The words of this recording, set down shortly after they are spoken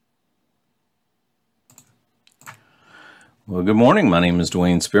Well, good morning. My name is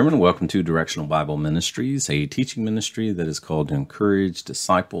Dwayne Spearman. Welcome to Directional Bible Ministries, a teaching ministry that is called to encourage,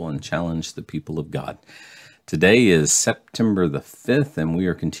 disciple, and challenge the people of God. Today is September the 5th, and we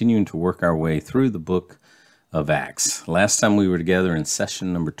are continuing to work our way through the book of Acts. Last time we were together in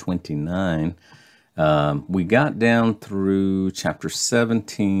session number 29, we got down through chapter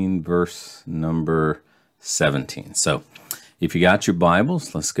 17, verse number 17. So if you got your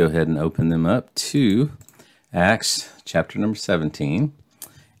Bibles, let's go ahead and open them up to Acts chapter number 17.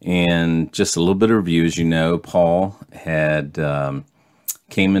 And just a little bit of review. As you know, Paul had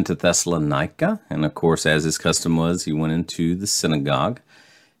came into Thessalonica, and of course, as his custom was, he went into the synagogue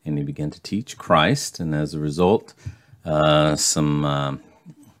and he began to teach Christ. And as a result, some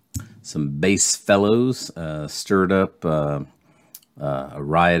base fellows stirred up a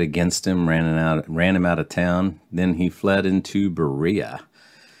riot against him, ran him out of town. Then he fled into Berea.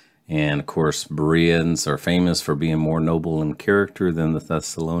 And of course, Bereans are famous for being more noble in character than the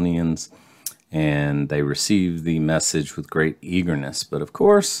Thessalonians, and they received the message with great eagerness. But of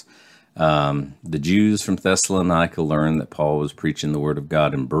course, the Jews from Thessalonica learned that Paul was preaching the word of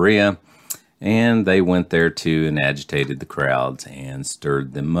God in Berea, and they went there too and agitated the crowds and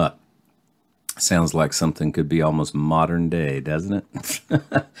stirred them up. Sounds like something could be almost modern day, doesn't it?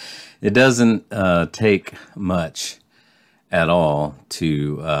 It doesn't take much at all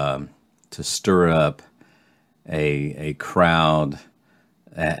to stir up a crowd,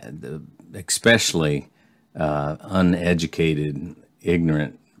 especially uneducated,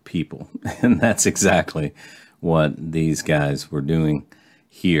 ignorant people, and that's exactly what these guys were doing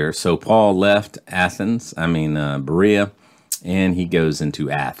here. So Paul left Berea, and he goes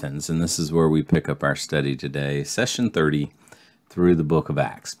into Athens, and this is where we pick up our study today, session 30 through the book of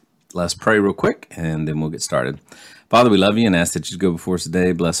Acts. Let's pray real quick, and then we'll get started. Father, we love you and ask that you go before us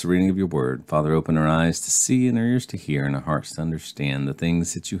today. Bless the reading of your word. Father, open our eyes to see and our ears to hear and our hearts to understand the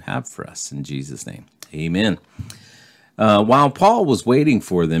things that you have for us. In Jesus' name, amen. While Paul was waiting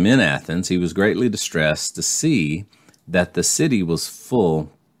for them in Athens, he was greatly distressed to see that the city was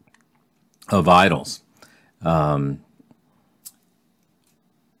full of idols.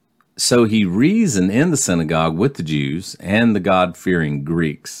 So he reasoned in the synagogue with the Jews and the God-fearing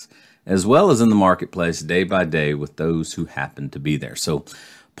Greeks, as well as in the marketplace day by day with those who happened to be there. So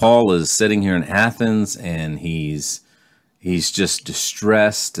Paul is sitting here in Athens, and he's just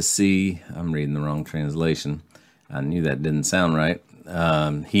distressed to see. I'm reading the wrong translation. I knew that didn't sound right.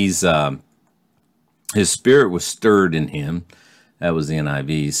 His spirit was stirred in him. That was the NIV.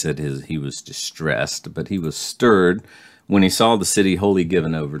 He said he was distressed, but he was stirred when he saw the city wholly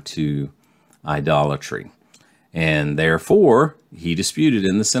given over to idolatry. And therefore, he disputed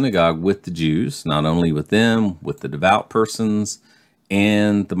in the synagogue with the Jews, not only with them, with the devout persons,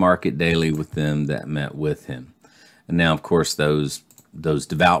 and the market daily with them that met with him. And now, of course, those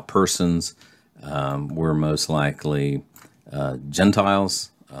devout persons were most likely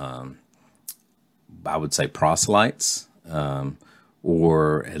Gentiles, I would say proselytes,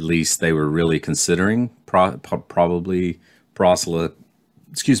 or at least they were really considering probably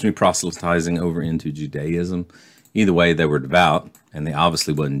proselytizing over into Judaism. Either way, they were devout, and they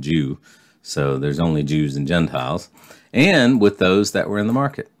obviously wasn't Jew, so there's only Jews and Gentiles, and with those that were in the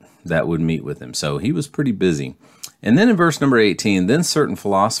market that would meet with him. So he was pretty busy. And then in verse number 18, then certain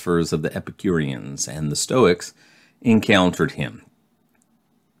philosophers of the Epicureans and the Stoics encountered him.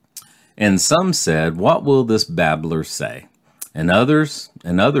 And some said, what will this babbler say? And others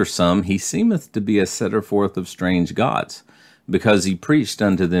some, he seemeth to be a setter forth of strange gods, because he preached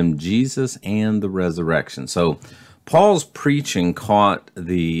unto them Jesus and the resurrection. So Paul's preaching caught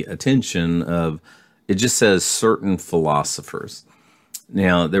the attention of, it just says certain philosophers.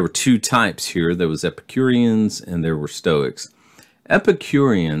 Now, there were two types here. There was Epicureans and there were Stoics.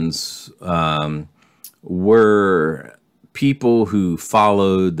 Epicureans were people who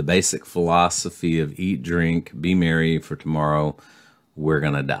followed the basic philosophy of eat, drink, be merry, for tomorrow we're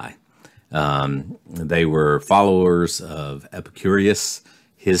going to die. They were followers of Epicurus,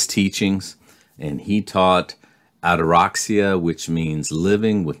 his teachings, and he taught ataraxia, which means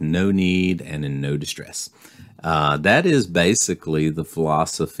living with no need and in no distress. That is basically the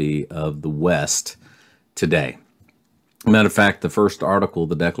philosophy of the West today. Matter of fact, the first article,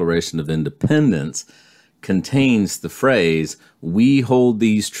 the Declaration of Independence, contains the phrase, we hold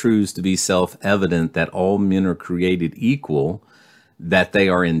these truths to be self-evident that all men are created equal, that they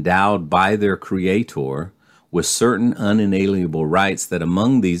are endowed by their Creator with certain unalienable rights, that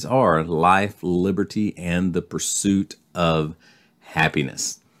among these are life, liberty, and the pursuit of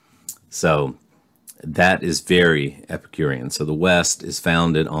happiness. So that is very Epicurean. So the West is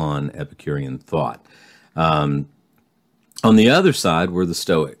founded on Epicurean thought. On the other side were the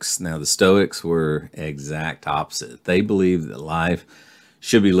Stoics. Now, the Stoics were exact opposite. They believed that life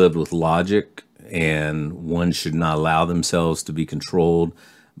should be lived with logic, and one should not allow themselves to be controlled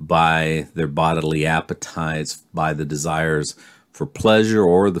by their bodily appetites, by the desires for pleasure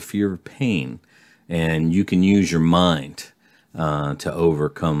or the fear of pain. And you can use your mind to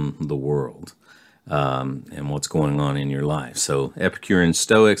overcome the world and what's going on in your life. So Epicurean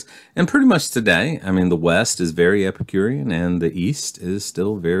Stoics, and pretty much today, I mean, the West is very Epicurean and the East is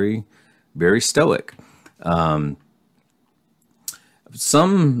still very, very Stoic.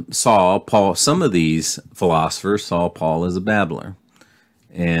 Some of these philosophers saw Paul as a babbler,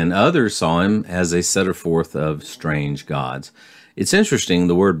 and others saw him as a setter forth of strange gods. It's interesting,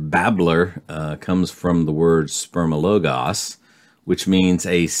 the word babbler comes from the word spermologos, which means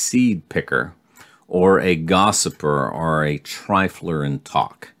a seed picker, or a gossiper, or a trifler in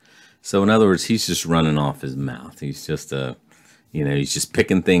talk. So in other words, he's just running off his mouth. He's just he's just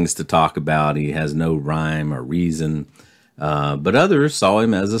picking things to talk about. He has no rhyme or reason. But others saw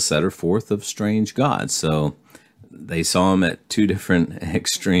him as a setter forth of strange gods. So they saw him at two different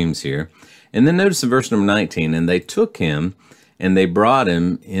extremes here. And then notice in verse number 19, and they took him and they brought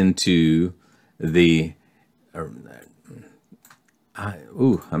him into the, I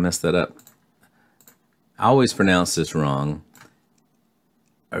messed that up. I always pronounce this wrong.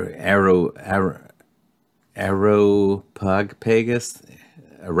 Areopagus,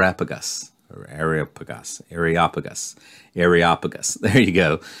 Areopagus. There you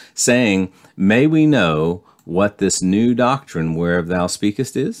go. Saying, may we know what this new doctrine whereof thou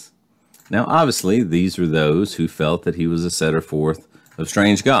speakest is? Now, obviously, these are those who felt that he was a setter forth of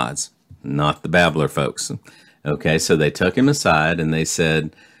strange gods, not the babbler folks. Okay, so they took him aside and they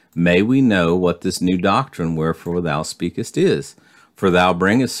said, may we know what this new doctrine wherefore thou speakest is? For thou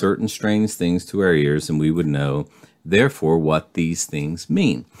bringest certain strange things to our ears, and we would know, therefore, what these things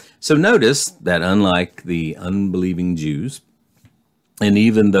mean. So notice that unlike the unbelieving Jews, and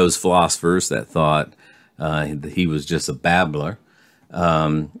even those philosophers that thought that he was just a babbler,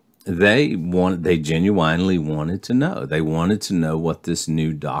 they genuinely wanted to know. They wanted to know what this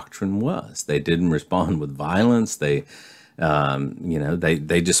new doctrine was. They didn't respond with violence. They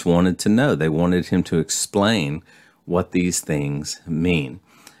just wanted to know. They wanted him to explain what these things mean.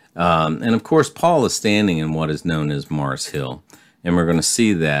 And of course, Paul is standing in what is known as Mars Hill. And we're going to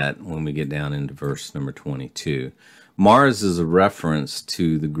see that when we get down into verse number 22. Mars is a reference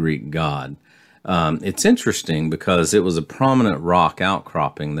to the Greek god. It's interesting because it was a prominent rock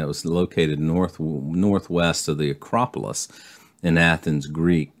outcropping that was located northwest of the Acropolis in Athens,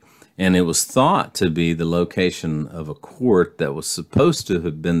 Greek. And it was thought to be the location of a court that was supposed to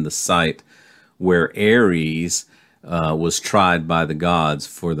have been the site where Ares was tried by the gods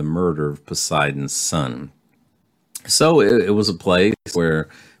for the murder of Poseidon's son. So it was a place where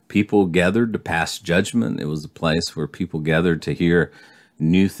people gathered to pass judgment. It was a place where people gathered to hear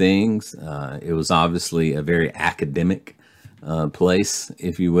new things. It was obviously a very academic place,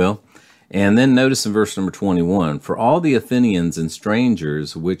 if you will. And then notice in verse number 21, for all the Athenians and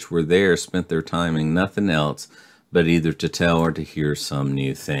strangers which were there spent their time in nothing else but either to tell or to hear some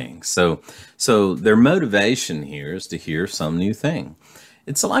new thing. So their motivation here is to hear some new thing.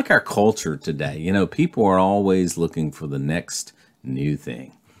 It's like our culture today. You know, people are always looking for the next new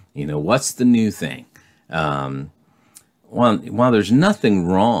thing. You know, what's the new thing? While there's nothing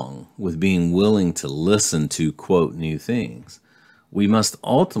wrong with being willing to listen to, quote, new things, we must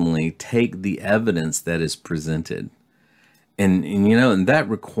ultimately take the evidence that is presented. And that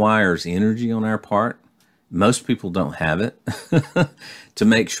requires energy on our part. Most people don't have it to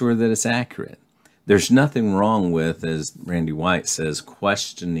make sure that it's accurate. There's nothing wrong with, as Randy White says,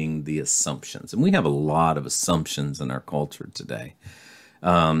 questioning the assumptions. And we have a lot of assumptions in our culture today.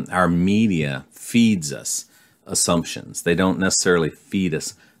 Our media feeds us assumptions. They don't necessarily feed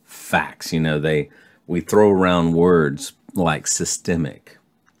us facts. We throw around words like systemic.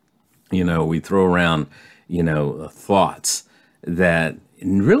 We throw around, thoughts that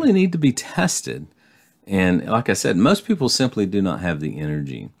really need to be tested. And like I said, most people simply do not have the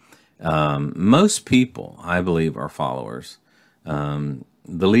energy. Most people, I believe, are followers. The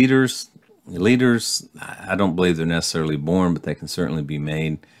leaders, I don't believe they're necessarily born, but they can certainly be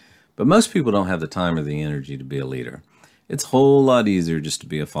made. But most people don't have the time or the energy to be a leader. It's a whole lot easier just to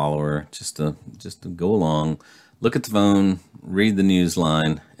be a follower, just to go along, look at the phone, read the news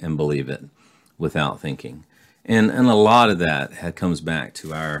line, and believe it without thinking. And a lot of that comes back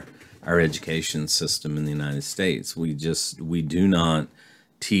to our education system in the United States. We do not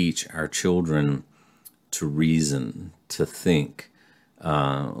teach our children to reason, to think.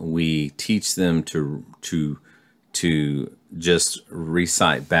 We teach them to to just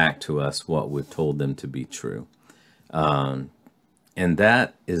recite back to us what we've told them to be true. And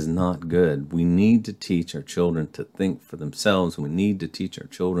that is not good. We need to teach our children to think for themselves. We need to teach our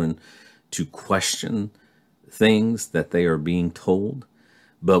children to question things that they are being told.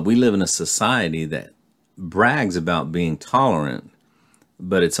 But we live in a society that brags about being tolerant,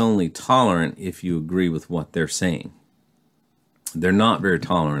 but it's only tolerant if you agree with what they're saying. They're not very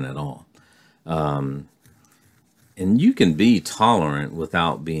tolerant at all. And you can be tolerant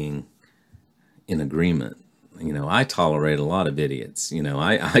without being in agreement. I tolerate a lot of idiots.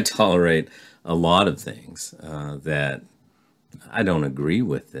 I tolerate a lot of things that I don't agree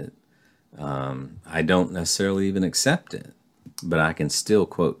with it. I don't necessarily even accept it, but I can still,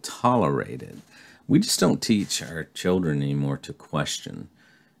 quote, tolerate it. We just don't teach our children anymore to question.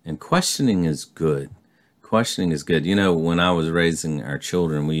 And questioning is good. Questioning is good. When I was raising our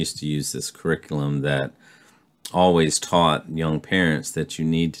children, we used to use this curriculum that always taught young parents that you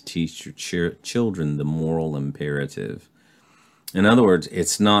need to teach your children the moral imperative. In other words,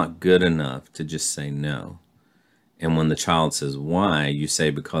 it's not good enough to just say no. And when the child says why, you say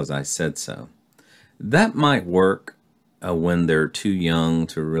because I said so. That might work when they're too young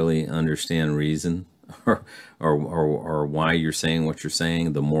to really understand reason or why you're saying what you're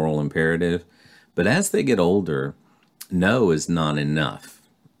saying, the moral imperative. But as they get older, no is not enough.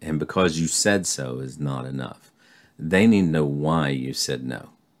 And because you said so is not enough. They need to know why you said no.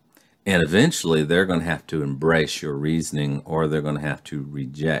 And eventually they're going to have to embrace your reasoning, or they're going to have to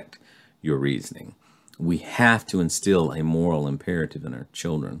reject your reasoning. We have to instill a moral imperative in our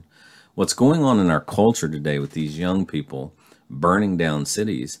children. What's going on in our culture today with these young people burning down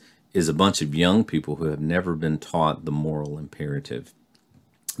cities is a bunch of young people who have never been taught the moral imperative.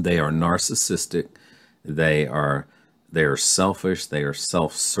 They are narcissistic. They are selfish. They are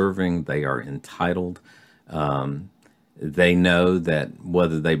self-serving. They are entitled. They know that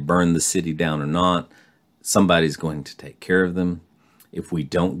whether they burn the city down or not, somebody's going to take care of them. If we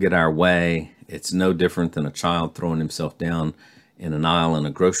don't get our way, it's no different than a child throwing himself down in an aisle in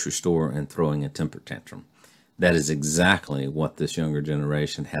a grocery store and throwing a temper tantrum. That is exactly what this younger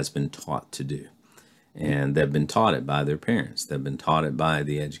generation has been taught to do. And they've been taught it by their parents. They've been taught it by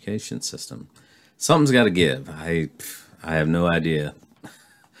the education system. Something's got to give. I have no idea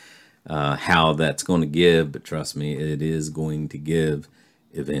how that's going to give, but trust me, it is going to give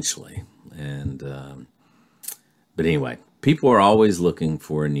eventually. But anyway, people are always looking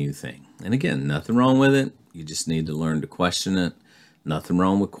for a new thing. And again, nothing wrong with it. You just need to learn to question it. Nothing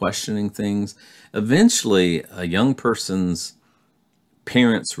wrong with questioning things. Eventually, a young person's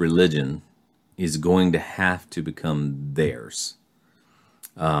parents' religion is going to have to become theirs.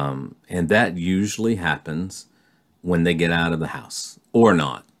 And that usually happens when they get out of the house, or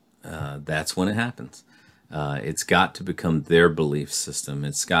not. That's when it happens. It's got to become their belief system.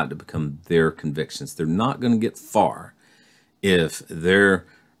 It's got to become their convictions. They're not going to get far if their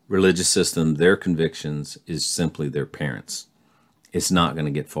religious system, their convictions, is simply their parents. It's not going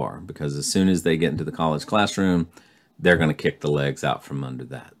to get far, because as soon as they get into the college classroom, they're going to kick the legs out from under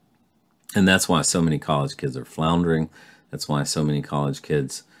that. And that's why so many college kids are floundering. That's why so many college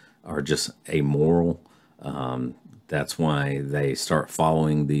kids are just amoral. That's why they start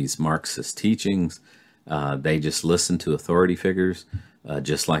following these Marxist teachings. They just listen to authority figures,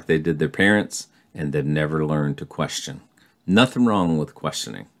 just like they did their parents, and they've never learned to question. Nothing wrong with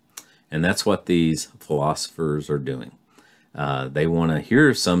questioning. And that's what these philosophers are doing. They want to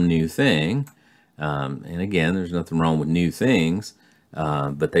hear some new thing. And again, there's nothing wrong with new things,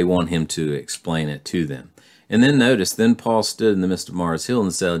 but they want him to explain it to them. And then notice, then Paul stood in the midst of Mars Hill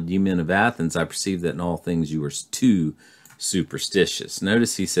and said, "Ye men of Athens, I perceive that in all things you are too superstitious."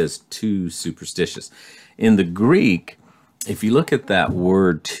 Notice he says too superstitious. In the Greek, if you look at that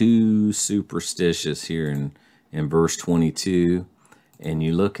word too superstitious here in verse 22, and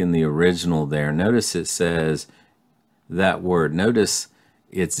you look in the original there, notice it says that word. Notice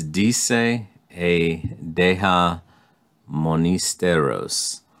it's dise e deha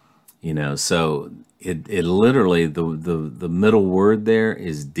monisteros. So it literally, the middle word there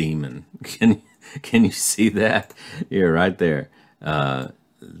is demon. Can you see that? Yeah, right there.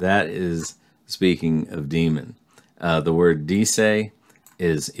 That is speaking of demon. The word dise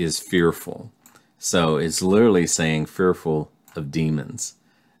is fearful. So it's literally saying fearful of demons.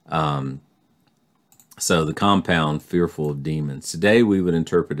 So the compound fearful of demons. Today we would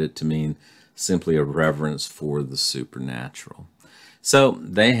interpret it to mean simply a reverence for the supernatural. So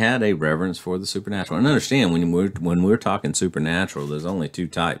they had a reverence for the supernatural. And understand, when we're talking supernatural, there's only two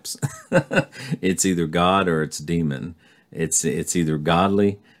types. It's either God or it's demon. It's either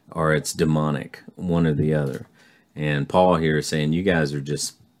godly or it's demonic, one or the other. And Paul here is saying, you guys are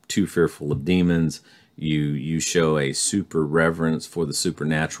just too fearful of demons. You show a super reverence for the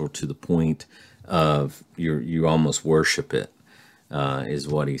supernatural to the point of you almost worship it, is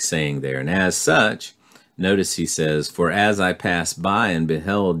what he's saying there. And as such, notice he says, for as I passed by and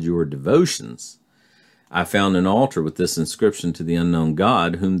beheld your devotions, I found an altar with this inscription, to the unknown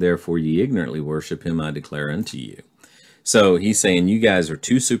God, whom therefore ye ignorantly worship, him I declare unto you. So he's saying, you guys are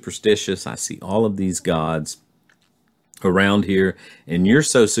too superstitious. I see all of these gods around here, and you're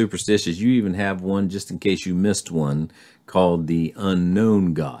so superstitious, you even have one, just in case you missed one, called the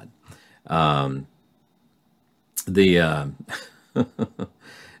unknown God.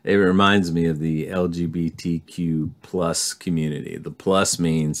 It reminds me of the LGBTQ plus community. The plus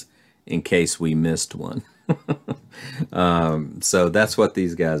means in case we missed one. So that's what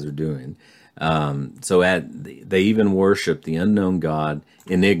these guys are doing. They even worship the unknown God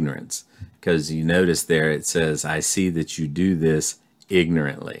in ignorance, because you notice there it says, I see that you do this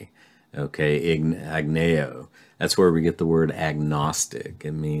ignorantly. Okay, agneo. That's where we get the word agnostic.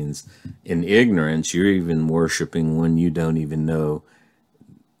 It means in ignorance, you're even worshiping when you don't even know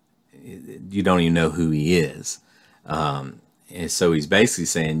who he is. And so he's basically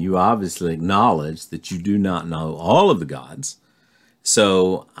saying, you obviously acknowledge that you do not know all of the gods.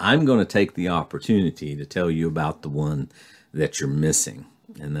 So I'm going to take the opportunity to tell you about the one that you're missing.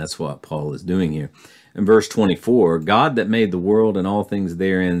 And that's what Paul is doing here. In verse 24, God that made the world and all things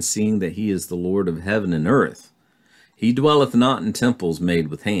therein, seeing that he is the Lord of heaven and earth, he dwelleth not in temples made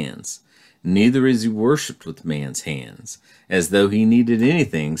with hands, neither is he worshipped with man's hands, as though he needed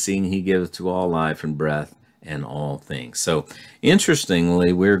anything, seeing he giveth to all life and breath and all things. So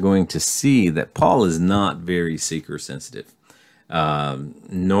interestingly, we're going to see that Paul is not very seeker sensitive,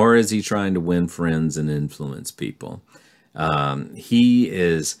 nor is he trying to win friends and influence people. He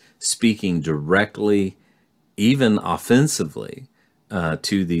is speaking directly, even offensively,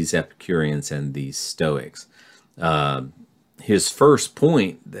 to these Epicureans and these Stoics. His first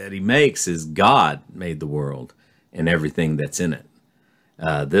point that he makes is God made the world and everything that's in it.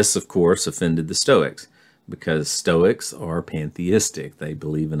 This, of course, offended the Stoics, because Stoics are pantheistic. They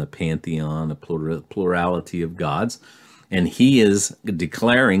believe in a pantheon, a plurality of gods, and he is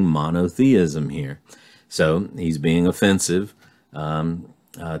declaring monotheism here. So he's being offensive to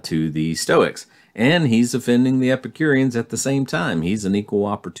the Stoics, and he's offending the Epicureans at the same time. He's an equal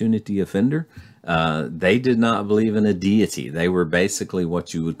opportunity offender. They did not believe in a deity. They were basically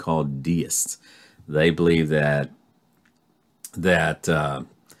what you would call deists. They believe that they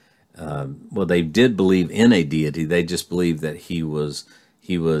did believe in a deity. They just believed that he was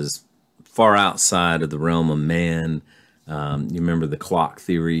far outside of the realm of man. You remember the clock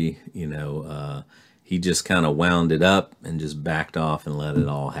theory, he just kind of wound it up and just backed off and let it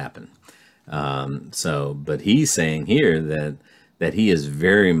all happen. But he's saying here that he is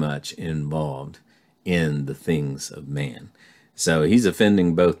very much involved in the things of man. So he's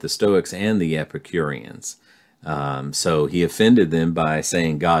offending both the Stoics and the Epicureans. So he offended them by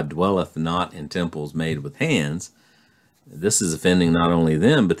saying God dwelleth not in temples made with hands. This is offending not only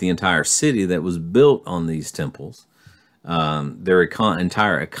them, but the entire city that was built on these temples. Their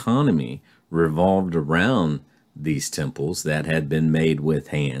entire economy revolved around these temples that had been made with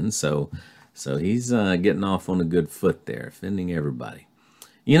hands. So he's getting off on a good foot there, offending everybody.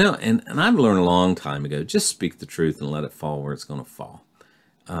 And I've learned a long time ago, just speak the truth and let it fall where it's going to fall.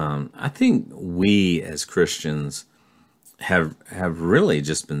 I think we as Christians have really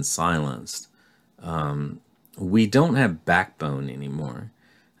just been silenced. We don't have backbone anymore.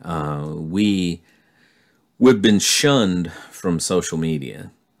 We've been shunned from social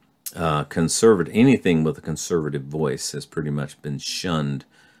media. Anything with a conservative voice has pretty much been shunned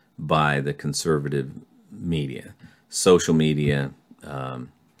by the conservative media, social media,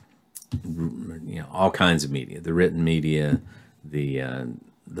 all kinds of media, the written media, the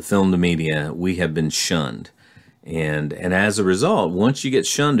filmed media. We have been shunned. And as a result, once you get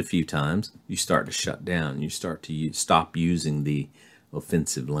shunned a few times, you start to shut down. You start to stop using the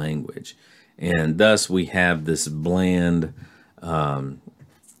offensive language. And thus we have this bland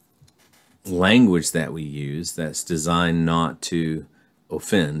language that we use that's designed not to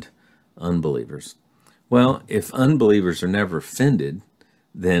offend unbelievers. Well, if unbelievers are never offended,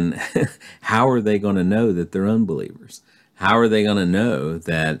 then how are they going to know that they're unbelievers? How are they going to know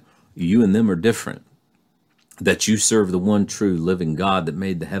that you and them are different? That you serve the one true living God that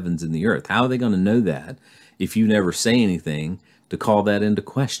made the heavens and the earth? How are they going to know that if you never say anything to call that into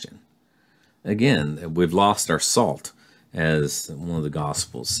question? Again, we've lost our salt, as one of the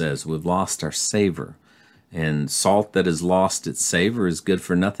Gospels says. We've lost our savor. And salt that has lost its savor is good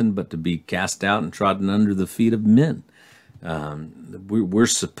for nothing but to be cast out and trodden under the feet of men. We're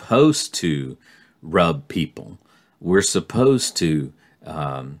supposed to rub people. We're supposed to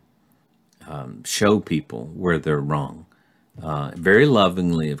show people where they're wrong, very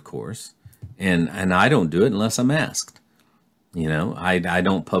lovingly, of course. And I don't do it unless I'm asked. I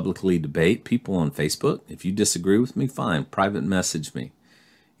don't publicly debate people on Facebook. If you disagree with me, fine, private message me,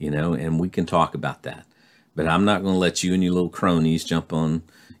 and we can talk about that. But I'm not going to let you and your little cronies jump on,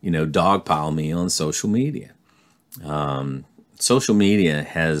 dogpile me on social media. Social media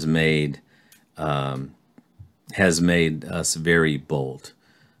has made us very bold.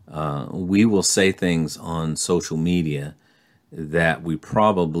 We will say things on social media that we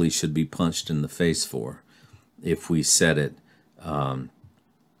probably should be punched in the face for if we said it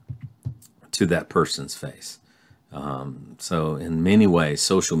to that person's face. So in many ways,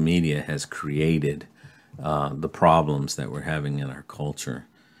 social media has created the problems that we're having in our culture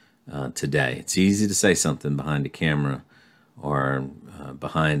today. It's easy to say something behind a camera or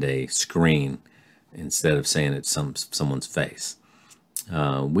behind a screen instead of saying it to someone's face.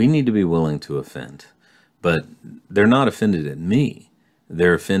 We need to be willing to offend, but they're not offended at me.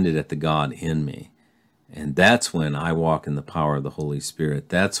 They're offended at the God in me. And that's when I walk in the power of the Holy Spirit.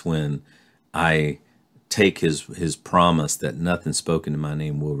 That's when I take his promise that nothing spoken in my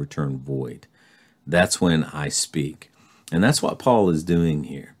name will return void. That's when I speak. And that's what Paul is doing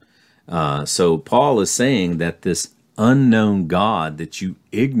here. So Paul is saying that this unknown God that you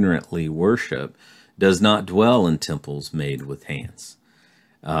ignorantly worship does not dwell in temples made with hands.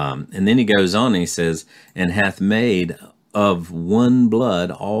 And then he goes on and he says, and hath made of one blood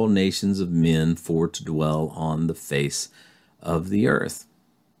all nations of men for to dwell on the face of the earth,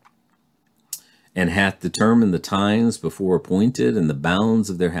 and hath determined the times before appointed and the bounds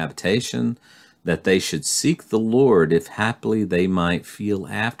of their habitation, that they should seek the Lord, if haply they might feel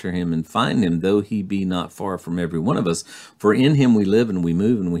after him and find him, though he be not far from every one of us. For in him we live and we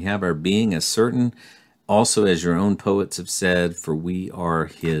move and we have our being, as certain also as your own poets have said, for we are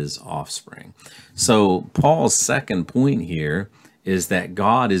his offspring. So Paul's second point here is that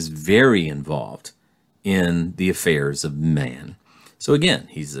God is very involved in the affairs of man. So again,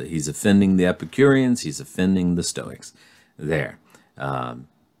 he's offending the Epicureans, he's offending the Stoics there,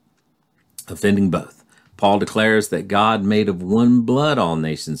 offending both. Paul declares that God made of one blood all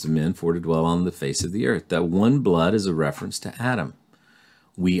nations of men for to dwell on the face of the earth. That one blood is a reference to Adam.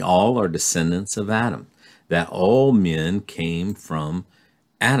 We all are descendants of Adam. That all men came from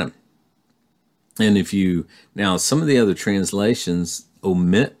Adam. And now some of the other translations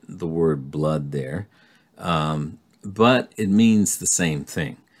omit the word blood there, but it means the same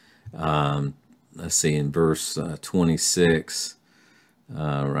thing. Let's see, in verse 26,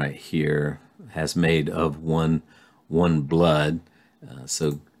 right here, has made of one blood.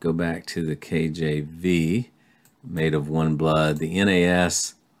 So go back to the KJV, made of one blood. The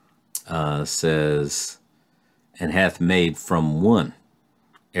NAS says, and hath made from one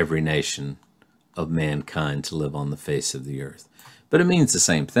every nation of mankind to live on the face of the earth. But it means the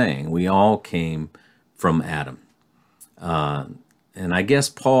same thing. We all came from Adam. And I guess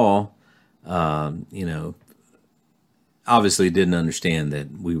Paul, obviously didn't understand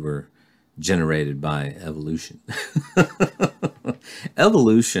that we were generated by evolution.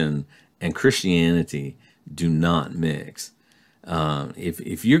 Evolution and Christianity do not mix.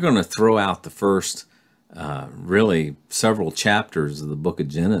 If you're going to throw out the first really several chapters of the book of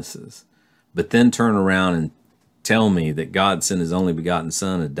Genesis, but then turn around and tell me that God sent his only begotten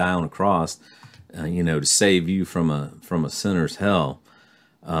son to die on a cross, to save you from a sinner's hell,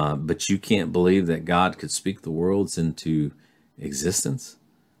 but you can't believe that God could speak the worlds into existence.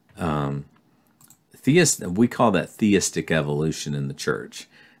 We call that theistic evolution in the church.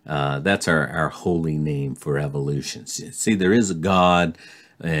 That's our holy name for evolution. See, there is a God,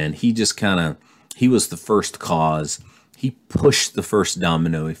 and he just he was the first cause. He pushed the first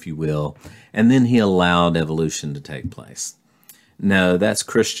domino, if you will, and then he allowed evolution to take place. No, that's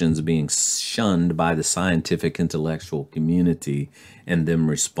Christians being shunned by the scientific intellectual community and them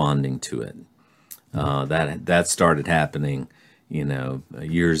responding to it. That started happening,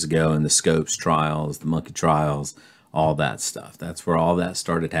 years ago in the Scopes trials, the monkey trials, all that stuff. That's where all that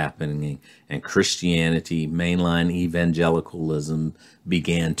started happening, and Christianity, mainline evangelicalism,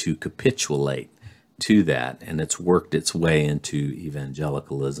 began to capitulate to that, and it's worked its way into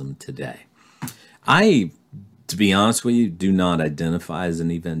evangelicalism today. To be honest with you, do not identify as an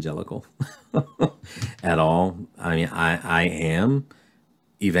evangelical at all. I mean, I am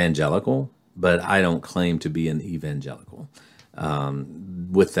evangelical, but I don't claim to be an evangelical.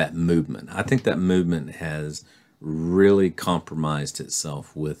 with that movement. I think that movement has really compromised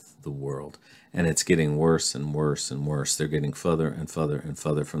itself with the world, and it's getting worse and worse and worse. They're getting further and further and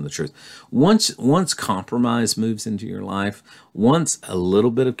further from the truth. Once compromise moves into your life, once a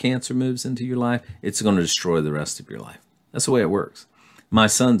little bit of cancer moves into your life, it's going to destroy the rest of your life. That's the way it works. My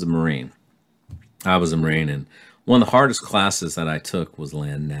son's a Marine. I was a Marine, and one of the hardest classes that I took was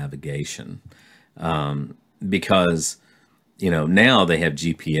land navigation, because now they have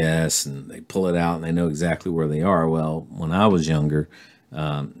GPS and they pull it out and they know exactly where they are. Well, when I was younger,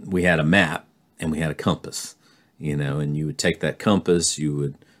 we had a map and we had a compass, and you would take that compass, you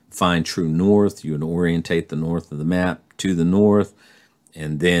would find true north, you would orientate the north of the map to the north,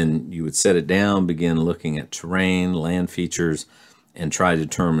 and then you would set it down, begin looking at terrain, land features, and try to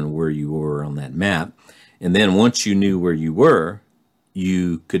determine where you were on that map. And then once you knew where you were,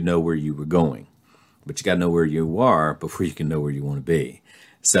 you could know where you were going. But you got to know where you are before you can know where you want to be.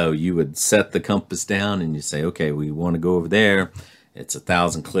 So you would set the compass down and you say, okay, we want to go over there. It's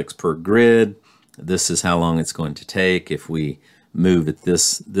 1,000 clicks per grid. This is how long it's going to take if we move at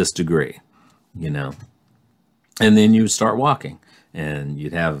this degree, And then you would start walking, and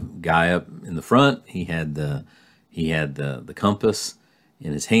you'd have a guy up in the front. He had the compass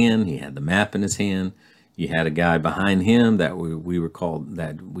in his hand. He had the map in his hand. You had a guy behind him that we called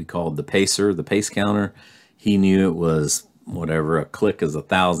the pacer, the pace counter. He knew it was whatever a click is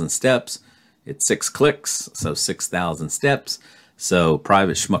 1,000 steps. It's 6 clicks, so 6,000 steps. So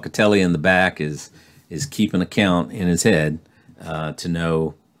Private Schmuckatelli in the back is keeping a count in his head to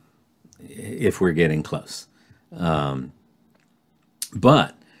know if we're getting close. But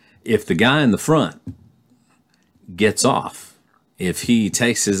if the guy in the front gets off, if he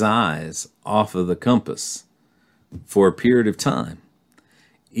takes his eyes off of the compass for a period of time,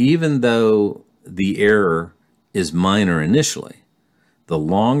 even though the error is minor initially, the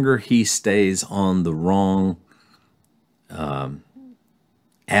longer he stays on the wrong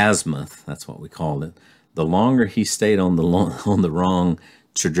azimuth, that's what we called it, the longer he stayed on the wrong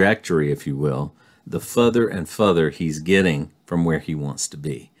trajectory, if you will, the further and further he's getting from where he wants to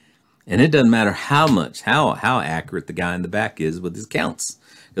be. And it doesn't matter how accurate the guy in the back is with his counts,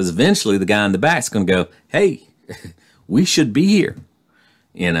 because eventually the guy in the back is going to go, hey, we should be here,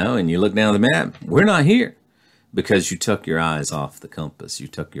 and you look down at the map, we're not here, because you took your eyes off the compass, you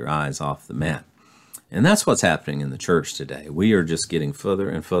took your eyes off the map. And that's what's happening in the church today. We are just getting further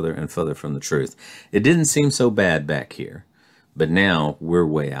and further and further from the truth. It didn't seem so bad back here, but now we're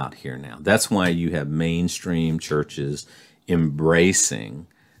way out here now. That's why you have mainstream churches embracing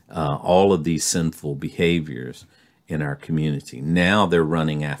all of these sinful behaviors in our community. Now they're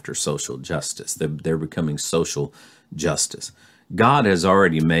running after social justice. They're becoming social justice. God has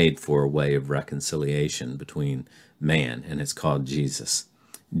already made for a way of reconciliation between man, and it's called Jesus.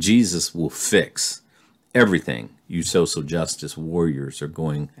 Jesus will fix everything you social justice warriors are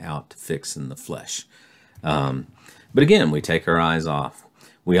going out to fix in the flesh. But again, we take our eyes off.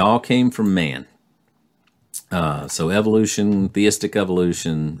 We all came from man. So evolution, theistic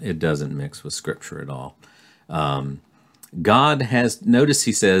evolution, it doesn't mix with Scripture at all. God has, notice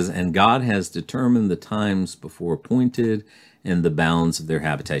he says, and God has determined the times before appointed and the bounds of their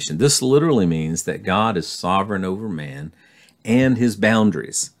habitation. This literally means that God is sovereign over man and his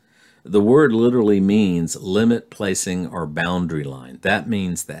boundaries. The word literally means limit, placing, or boundary line. That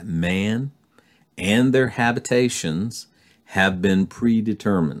means that man and their habitations have been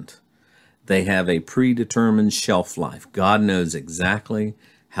predetermined. They have a predetermined shelf life. God knows exactly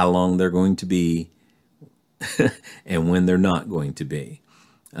how long they're going to be and when they're not going to be.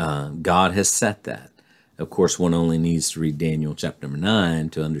 God has set that. Of course, one only needs to read Daniel chapter number 9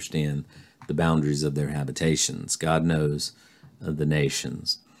 to understand the boundaries of their habitations. God knows the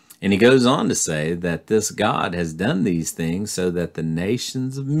nations. And he goes on to say that this God has done these things so that the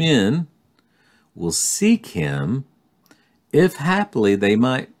nations of men will seek him, if haply they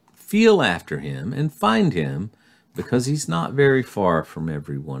might feel after him and find him, because he's not very far from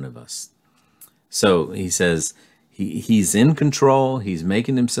every one of us. So he says he's in control, he's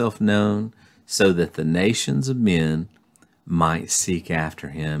making himself known so that the nations of men might seek after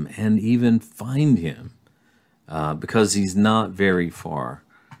him and even find him, because he's not very far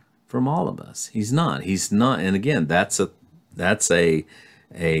from all of us. He's not. And again, that's a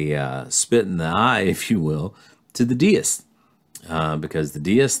spit in the eye, if you will, to the deists, because the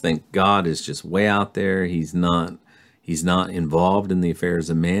deists think God is just way out there. He's not involved in the affairs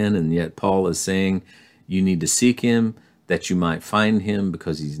of man, and yet Paul is saying you need to seek him that you might find him,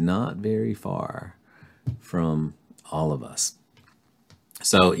 because he's not very far from all of us.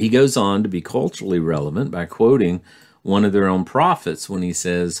 So he goes on to be culturally relevant by quoting one of their own prophets when he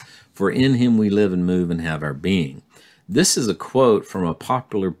says, "For in him we live and move and have our being." This is a quote from a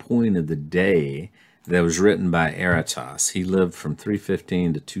popular poem of the day that was written by Aratus. He lived from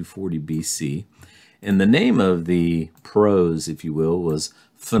 315 to 240 BC. And the name of the prose, if you will, was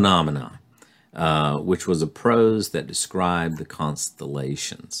Phenomena, which was a prose that described the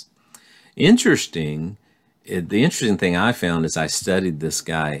constellations. The interesting thing I found as I studied this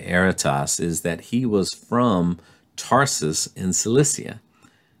guy, Aratus, is that he was from Tarsus in Cilicia,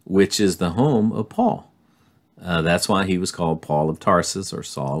 which is the home of Paul. That's why he was called Paul of Tarsus or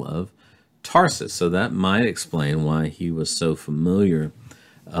Saul of Tarsus. So that might explain why he was so familiar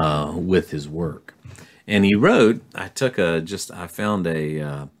with his work. And he wrote, I found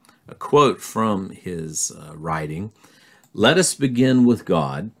a quote from his writing. "Let us begin with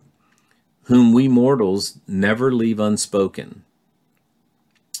God, whom we mortals never leave unspoken.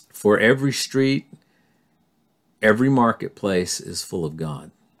 For every street, every marketplace is full of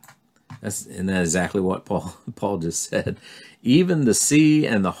God." That's exactly what Paul just said. "Even the sea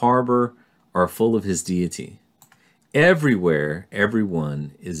and the harbor are full of his deity. Everywhere,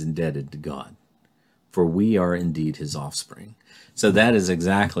 everyone is indebted to God, for we are indeed his offspring." So that is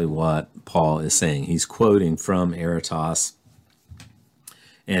exactly what Paul is saying. He's quoting from Aratus,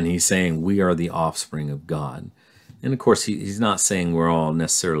 and he's saying we are the offspring of God. And of course, he's not saying we're all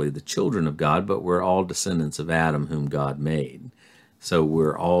necessarily the children of God, but we're all descendants of Adam, whom God made. So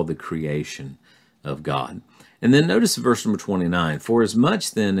we're all the creation of God. And then notice verse number 29. "For as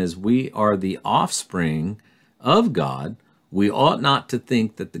much then as we are the offspring of God, we ought not to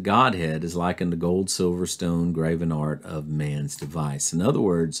think that the Godhead is like unto gold, silver, stone, graven art of man's device." In other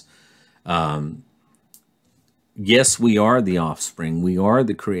words, yes, we are the offspring. We are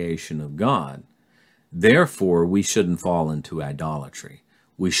the creation of God. Therefore, we shouldn't fall into idolatry.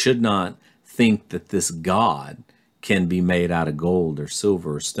 We should not think that this God can be made out of gold or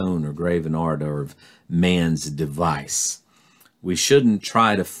silver or stone or graven art or of man's device. We shouldn't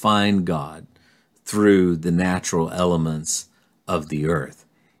try to find God through the natural elements of the earth.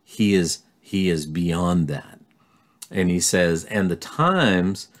 He is beyond that. And he says, and the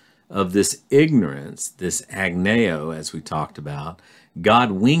times of this ignorance, this agneo, as we talked about,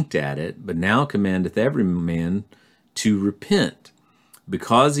 God winked at it, but now commandeth every man to repent,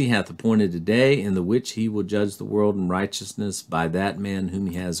 because he hath appointed a day in the which he will judge the world in righteousness by that man whom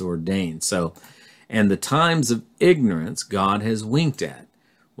he has ordained. So, and the times of ignorance God has winked at.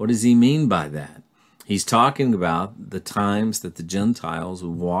 What does he mean by that? He's talking about the times that the Gentiles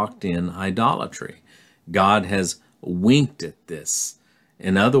walked in idolatry. God has winked at this.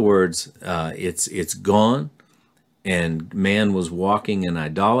 In other words, it's gone, and man was walking in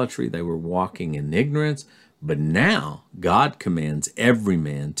idolatry. They were walking in ignorance. But now God commands every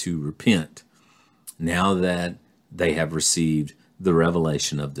man to repent, now that they have received the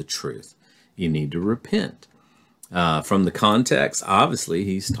revelation of the truth. You need to repent. From the context, obviously,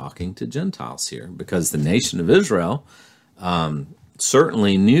 he's talking to Gentiles here, because the nation of Israel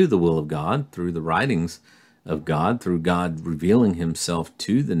certainly knew the will of God through the writings of God, through God revealing himself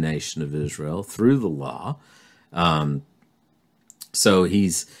to the nation of Israel through the law. So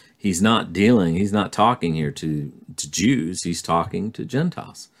he's not talking here to Jews, he's talking to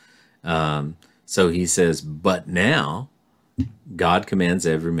Gentiles. So he says, but now God commands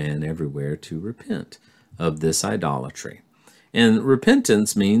every man everywhere to repent of this idolatry. And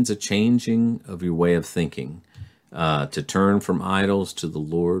repentance means a changing of your way of thinking, to turn from idols to the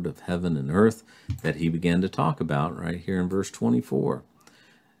Lord of heaven and earth that he began to talk about right here in verse 24.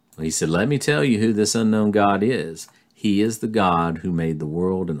 He said, "Let me tell you who this unknown God is. He is the God who made the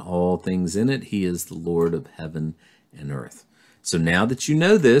world and all things in it. He is the Lord of heaven and earth." So now that you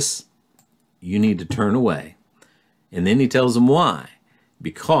know this, you need to turn away. And then he tells them why.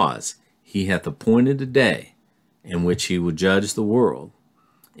 Because he hath appointed a day in which he will judge the world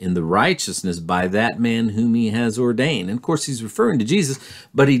in the righteousness by that man whom he has ordained. And of course, he's referring to Jesus,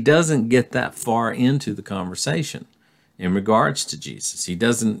 but he doesn't get that far into the conversation in regards to Jesus. He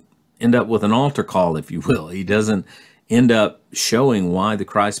doesn't end up with an altar call, if you will. He doesn't end up showing why the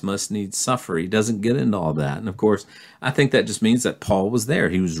Christ must needs suffer. He doesn't get into all that. And of course, I think that just means that Paul was there.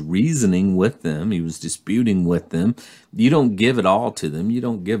 He was reasoning with them. He was disputing with them. You don't give it all to them. You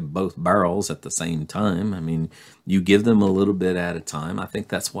don't give both barrels at the same time. I mean, you give them a little bit at a time. I think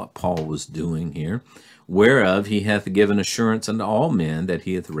that's what Paul was doing here. Whereof he hath given assurance unto all men that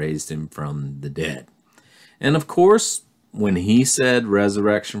he hath raised him from the dead. And of course, when he said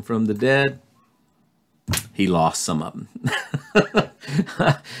resurrection from the dead, he lost some of them.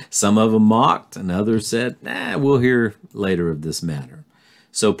 Some of them mocked, and others said, we'll hear later of this matter.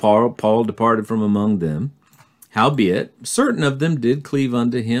 So Paul departed from among them, Howbeit, certain of them did cleave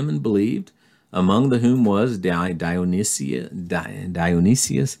unto him and believed, among the whom was Dionysius,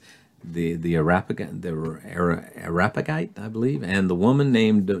 the Areopagite, I believe, and the woman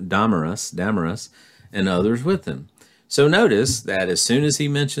named Damaris, and others with him. So notice that as soon as he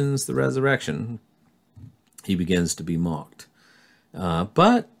mentions the resurrection, he begins to be mocked.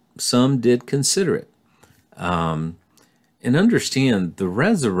 But some did consider it. And understand, the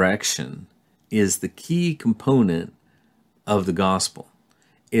resurrection is the key component of the gospel.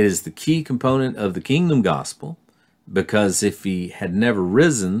 It is the key component of the kingdom gospel, because if he had never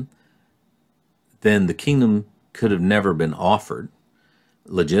risen, then the kingdom could have never been offered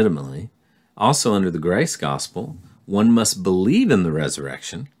legitimately. Also, under the grace gospel, one must believe in the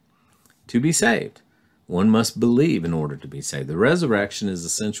resurrection to be saved. One must believe in order to be saved. The resurrection is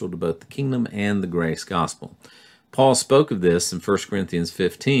essential to both the kingdom and the grace gospel. Paul spoke of this in 1 Corinthians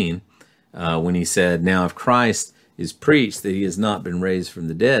 15 when he said, "Now if Christ is preached that he has not been raised from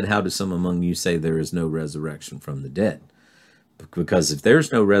the dead, how do some among you say there is no resurrection from the dead?" Because if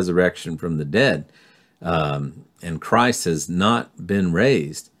there's no resurrection from the dead, and Christ has not been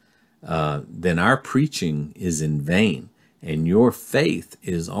raised, then our preaching is in vain, and your faith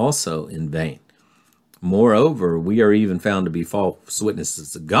is also in vain. Moreover, we are even found to be false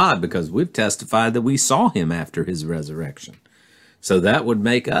witnesses of God, because we've testified that we saw him after his resurrection. So that would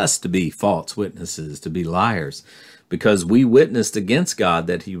make us to be false witnesses, to be liars, because we witnessed against God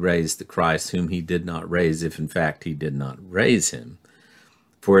that he raised the Christ whom he did not raise, if in fact he did not raise him.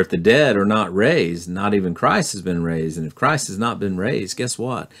 For if the dead are not raised, not even Christ has been raised. And if Christ has not been raised, guess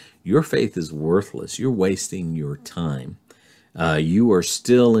what? Your faith is worthless. You're wasting your time. You are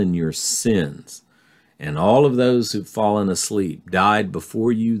still in your sins. And all of those who've fallen asleep died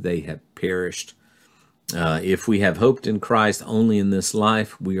before you. They have perished. If we have hoped in Christ only in this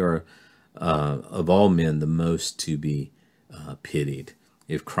life, we are, of all men, the most to be pitied,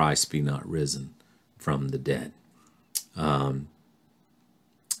 if Christ be not risen from the dead.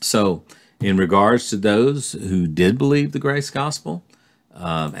 So, in regards to those who did believe the grace gospel,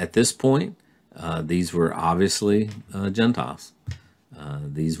 at this point, these were obviously Gentiles.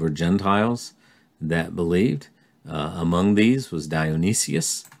 These were Gentiles that believed. Among these was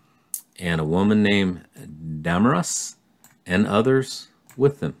Dionysius and a woman named Damaris and others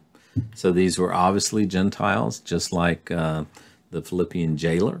with them. So these were obviously Gentiles, just like the Philippian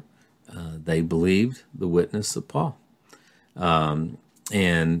jailer. They believed the witness of Paul.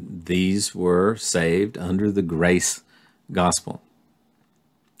 And these were saved under the grace gospel,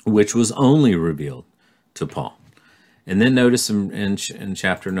 which was only revealed to Paul. And then notice in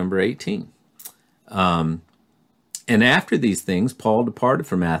chapter number 18. And after these things, Paul departed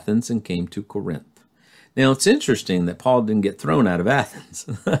from Athens and came to Corinth. Now, it's interesting that Paul didn't get thrown out of Athens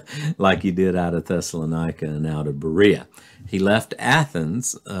like he did out of Thessalonica and out of Berea. He left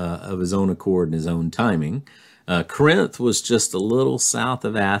Athens of his own accord and his own timing. Corinth was just a little south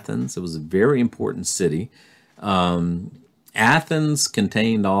of Athens. It was a very important city. Athens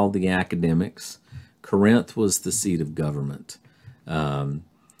contained all the academics. Corinth was the seat of government.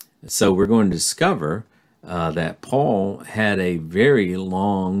 So we're going to discover that Paul had a very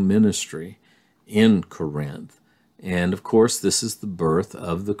long ministry in Corinth. And of course, this is the birth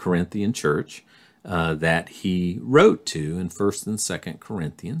of the Corinthian church that he wrote to in 1st and 2nd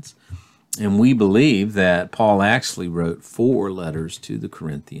Corinthians. And we believe that Paul actually wrote 4 letters to the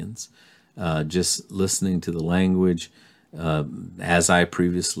Corinthians, just listening to the language as I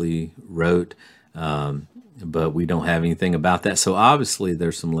previously wrote, but we don't have anything about that. So obviously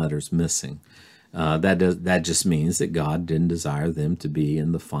there's some letters missing. That just means that God didn't desire them to be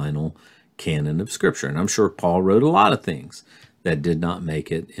in the final canon of Scripture. And I'm sure Paul wrote a lot of things that did not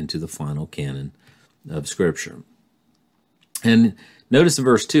make it into the final canon of Scripture. And notice in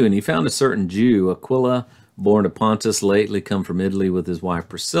verse 2, and he found a certain Jew, Aquila, born of Pontus, lately come from Italy with his wife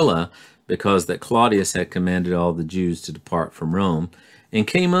Priscilla, because that Claudius had commanded all the Jews to depart from Rome, and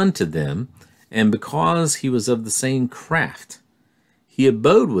came unto them, and because he was of the same craft, he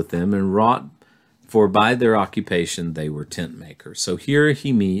abode with them and wrought, for by their occupation they were tent makers. So here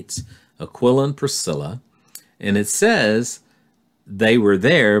he meets Aquila and Priscilla, and it says they were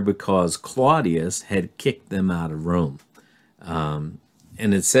there because Claudius had kicked them out of Rome.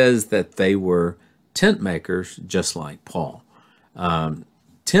 And it says that they were tent makers just like Paul.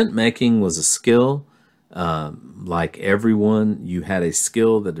 Tent making was a skill. Like everyone, you had a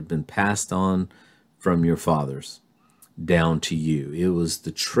skill that had been passed on from your fathers down to you. It was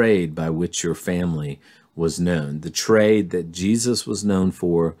the trade by which your family was known. The trade that Jesus was known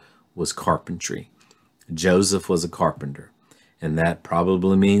for was carpentry. Joseph was a carpenter. And that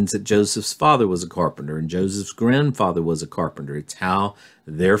probably means that Joseph's father was a carpenter and Joseph's grandfather was a carpenter. It's how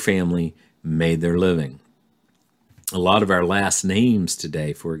their family made their living. A lot of our last names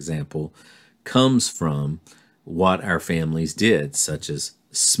today, for example, comes from what our families did, such as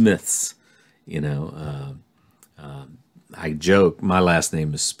Smiths. I joke, my last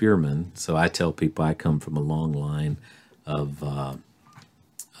name is Spearman, so I tell people I come from a long line of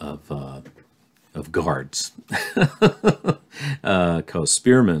guards. Because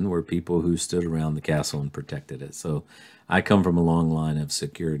spearmen were people who stood around the castle and protected it. So I come from a long line of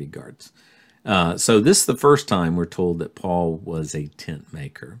security guards. So this is the first time we're told that Paul was a tent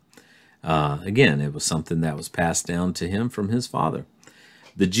maker. Again, it was something that was passed down to him from his father.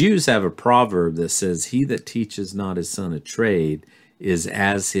 The Jews have a proverb that says, "He that teaches not his son a trade is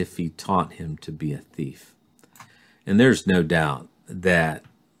as if he taught him to be a thief." And there's no doubt that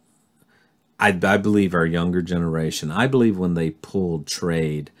I believe our younger generation, I believe when they pulled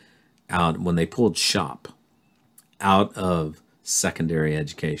trade out, when they pulled shop out of secondary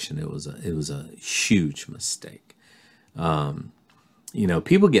education, it was a huge mistake.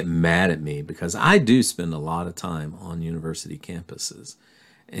 People get mad at me because I do spend a lot of time on university campuses.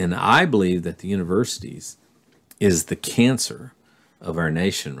 And I believe that the universities is the cancer of our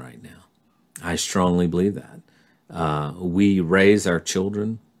nation right now. I strongly believe that. We raise our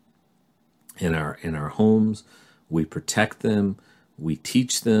children in our homes. We protect them. We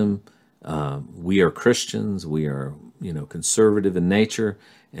teach them. We are Christians. We are, conservative in nature.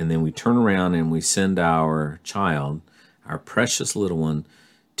 And then we turn around and we send our child, our precious little one,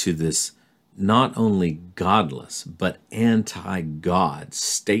 to this not only godless, but anti-God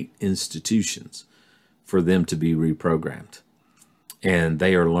state institutions for them to be reprogrammed. And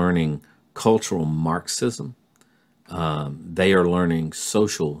they are learning cultural Marxism. They are learning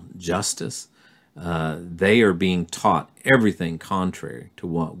social justice. They are being taught everything contrary to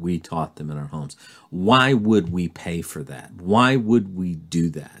what we taught them in our homes. Why would we pay for that? Why would we do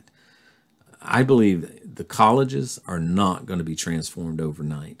that? I believe the colleges are not going to be transformed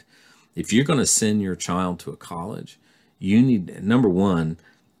overnight. If you're going to send your child to a college, you need, number one,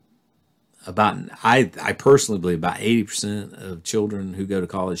 I personally believe about 80% of children who go to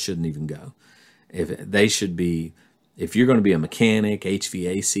college shouldn't even go. If you're going to be a mechanic,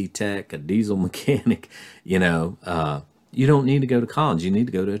 HVAC tech, a diesel mechanic, you don't need to go to college. You need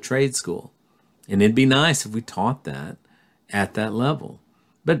to go to a trade school. And it'd be nice if we taught that at that level.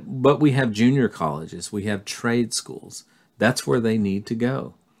 But we have junior colleges. We have trade schools. That's where they need to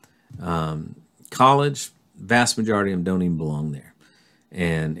go. College, vast majority of them don't even belong there.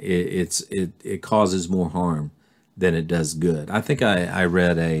 And it causes more harm than it does good. I think I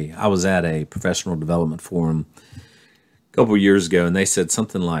was at a professional development forum a couple of years ago, and they said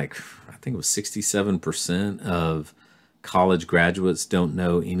something like, I think it was 67% of college graduates don't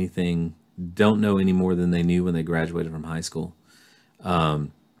know any more than they knew when they graduated from high school.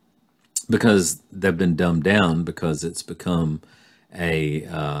 Because they've been dumbed down, because it's become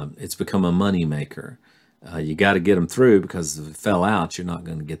a money maker. You got to get them through, because if it fell out, you're not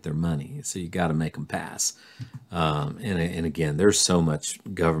going to get their money. So you got to make them pass. And again, there's so much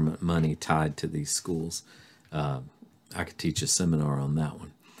government money tied to these schools. I could teach a seminar on that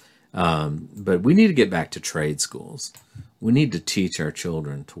one. But we need to get back to trade schools. We need to teach our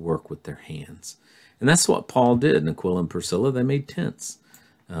children to work with their hands. And that's what Paul did in Aquila and Priscilla. They made tents,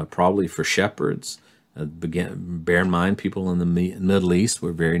 probably for shepherds. Bear in mind, people in the Middle East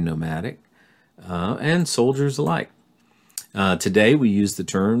were very nomadic, and soldiers alike. Today, we use the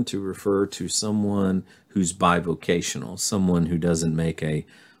term to refer to someone who's bivocational, someone who doesn't make a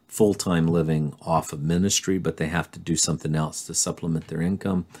full-time living off of ministry, but they have to do something else to supplement their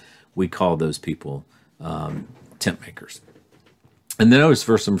income. We call those people tent makers. And then notice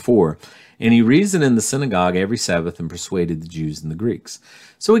verse number 4. And he reasoned in the synagogue every Sabbath and persuaded the Jews and the Greeks.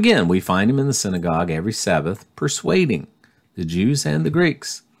 So again, we find him in the synagogue every Sabbath persuading the Jews and the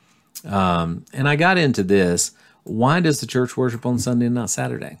Greeks. And I got into this. Why does the church worship on Sunday and not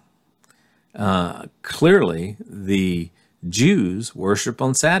Saturday? Clearly, the Jews worship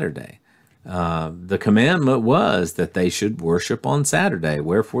on Saturday. The commandment was that they should worship on Saturday.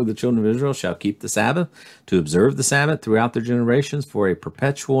 Wherefore the children of Israel shall keep the Sabbath, to observe the Sabbath throughout their generations for a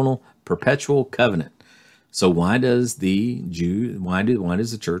perpetual covenant. So why does the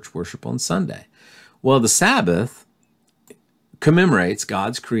church worship on Sunday? Well, the Sabbath commemorates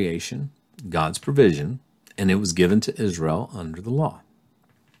God's creation, God's provision, and it was given to Israel under the law.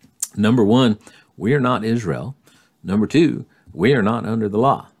 Number one, we are not Israel. Number two, we are not under the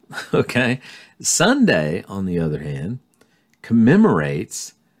law. Okay? Sunday, on the other hand,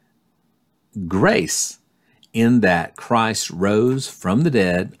 commemorates grace. in that Christ rose from the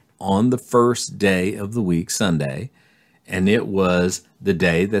dead on the first day of the week, Sunday, and it was the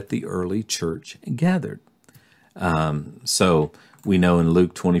day that the early church gathered. So we know in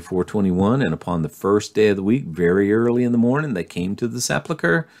Luke 24:21, and upon the first day of the week, very early in the morning, they came to the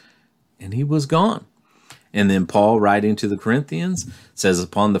sepulchre, and he was gone. And then Paul, writing to the Corinthians, says,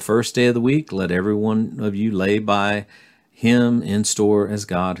 upon the first day of the week, let every one of you lay by him in store as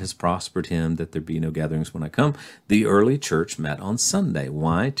God has prospered him, that there be no gatherings when I come. The early church met on Sunday.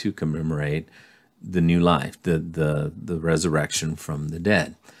 Why? To commemorate the new life, the resurrection from the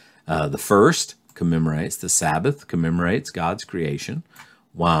dead. The first commemorates the Sabbath, commemorates God's creation,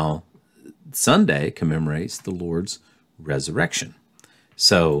 while Sunday commemorates the Lord's resurrection.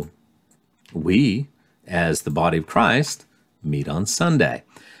 So we, as the body of Christ, meet on Sunday.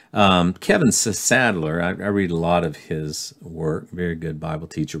 Kevin Sadler, I read a lot of his work, very good Bible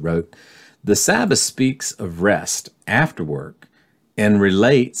teacher, wrote, the Sabbath speaks of rest after work and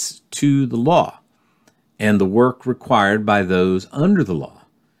relates to the law and the work required by those under the law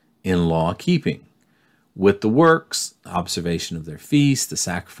in law keeping. With the works, observation of their feasts, the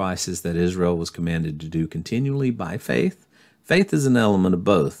sacrifices that Israel was commanded to do continually by faith. Faith is an element of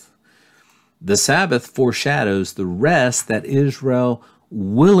both. The Sabbath foreshadows the rest that Israel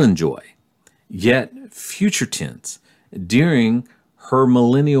will enjoy, yet future tense, during her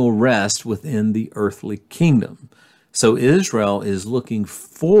millennial rest within the earthly kingdom. So Israel is looking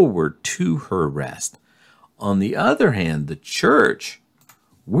forward to her rest. On the other hand, the church,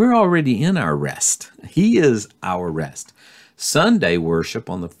 we're already in our rest. He is our rest. Sunday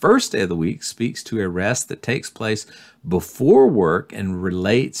worship on the first day of the week speaks to a rest that takes place before work and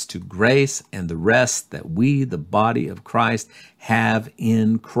relates to grace and the rest that we, the body of Christ, have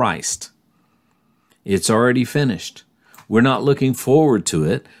in Christ. It's already finished. We're not looking forward to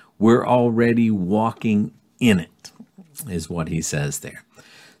it. We're already walking in it, is what he says there.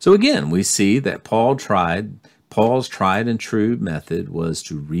 So again, we see that Paul's tried and true method was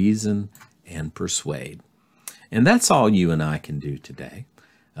to reason and persuade. And that's all you and I can do today.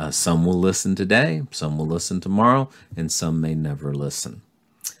 Some will listen today, some will listen tomorrow, and some may never listen.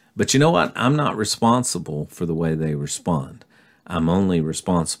 But you know what? I'm not responsible for the way they respond. I'm only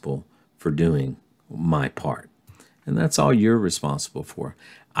responsible for doing my part. And that's all you're responsible for.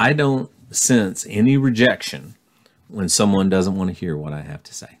 I don't sense any rejection when someone doesn't want to hear what I have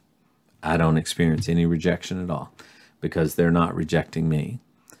to say. I don't experience any rejection at all because they're not rejecting me.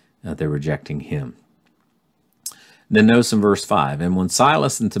 They're rejecting him. Then notice in verse 5, and when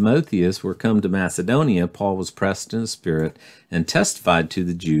Silas and Timotheus were come to Macedonia, Paul was pressed in the spirit and testified to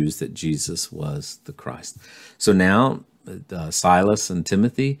the Jews that Jesus was the Christ. So now Silas and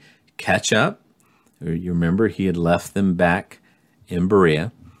Timothy catch up. You remember he had left them back in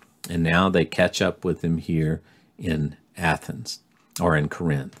Berea, and now they catch up with him here in Athens or in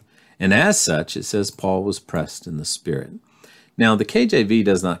Corinth. And as such, it says Paul was pressed in the spirit. Now the KJV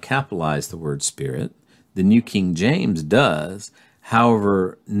does not capitalize the word spirit. The New King James does.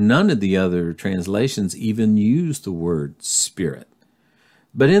 However, none of the other translations even use the word spirit.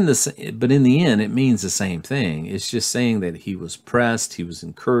 But in the end, it means the same thing. It's just saying that he was pressed, he was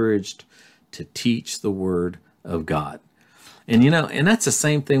encouraged to teach the word of God. And and that's the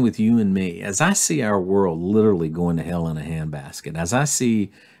same thing with you and me. As I see our world literally going to hell in a handbasket, as I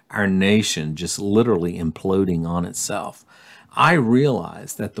see our nation just literally imploding on itself, I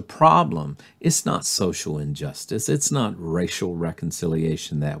realize that the problem is not social injustice. It's not racial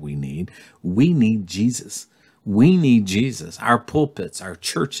reconciliation that we need. We need Jesus. We need Jesus. Our pulpits, our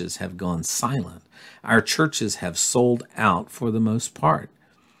churches have gone silent. Our churches have sold out for the most part.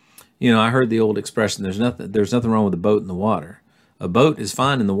 I heard the old expression, there's nothing wrong with a boat in the water. A boat is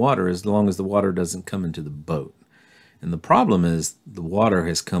fine in the water as long as the water doesn't come into the boat. And the problem is the water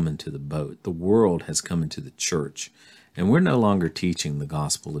has come into the boat. The world has come into the church. And we're no longer teaching the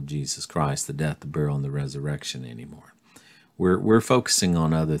gospel of Jesus Christ, the death, the burial, and the resurrection anymore. We're focusing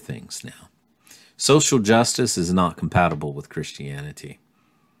on other things now. Social justice is not compatible with Christianity.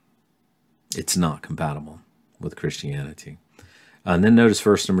 It's not compatible with Christianity. And then notice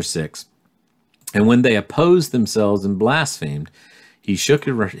verse number 6. And when they opposed themselves and blasphemed, he shook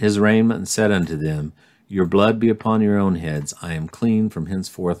his raiment and said unto them, your blood be upon your own heads. I am clean. From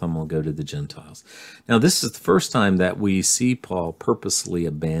henceforth I'm going to go to the Gentiles. Now, this is the first time that we see Paul purposely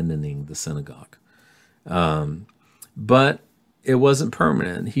abandoning the synagogue. But it wasn't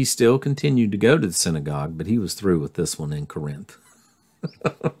permanent. He still continued to go to the synagogue, but he was through with this one in Corinth.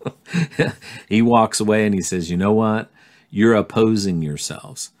 He walks away and he says, you know what? You're opposing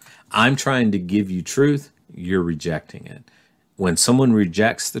yourselves. I'm trying to give you truth. You're rejecting it. when someone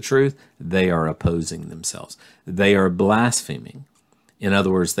rejects the truth, they are opposing themselves. They are blaspheming. In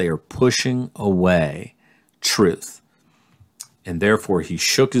other words, they are pushing away truth. And therefore, he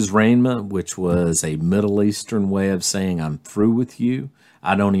shook his raiment, which was a Middle Eastern way of saying, I'm through with you.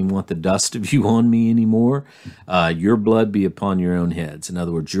 I don't even want the dust of you on me anymore. Your blood be upon your own heads. In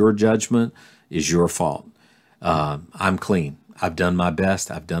other words, your judgment is your fault. I'm clean. I've done my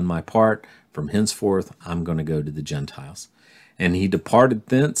best. I've done my part. From henceforth, I'm going to go to the Gentiles. And he departed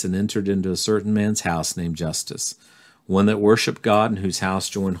thence and entered into a certain man's house named Justus, one that worshiped God and whose house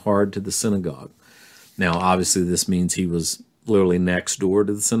joined hard to the synagogue. Now, obviously, this means he was literally next door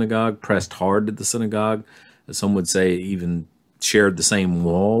to the synagogue, pressed hard to the synagogue. Some would say even shared the same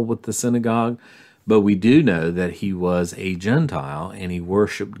wall with the synagogue. But we do know that he was a Gentile and he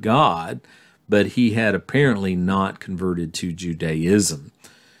worshiped God, but he had apparently not converted to Judaism.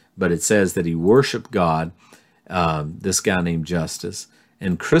 But it says that he worshiped God, this guy named Justus,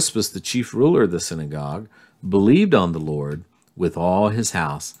 and Crispus, the chief ruler of the synagogue, believed on the Lord with all his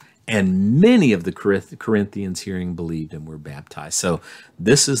house, and many of the Corinthians hearing believed and were baptized. So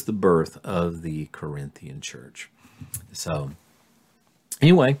this is the birth of the Corinthian church. So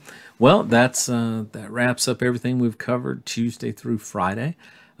anyway, well, that wraps up everything we've covered Tuesday through Friday.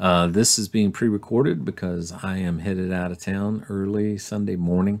 This is being pre-recorded because I am headed out of town early Sunday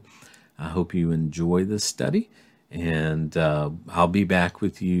morning. I hope you enjoy this study, and I'll be back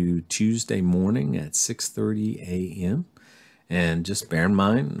with you Tuesday morning at 6:30 a.m. And just bear in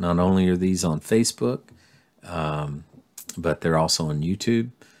mind, not only are these on Facebook, but they're also on YouTube.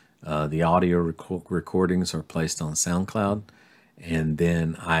 The audio recordings are placed on SoundCloud, and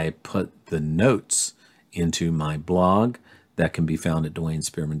then I put the notes into my blog that can be found at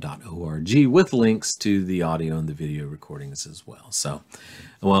DwayneSpearman.org with links to the audio and the video recordings as well. So,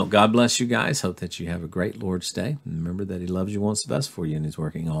 well, God bless you guys. Hope that you have a great Lord's Day. Remember that he loves you, wants the best for you, and he's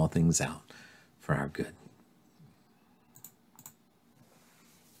working all things out for our good.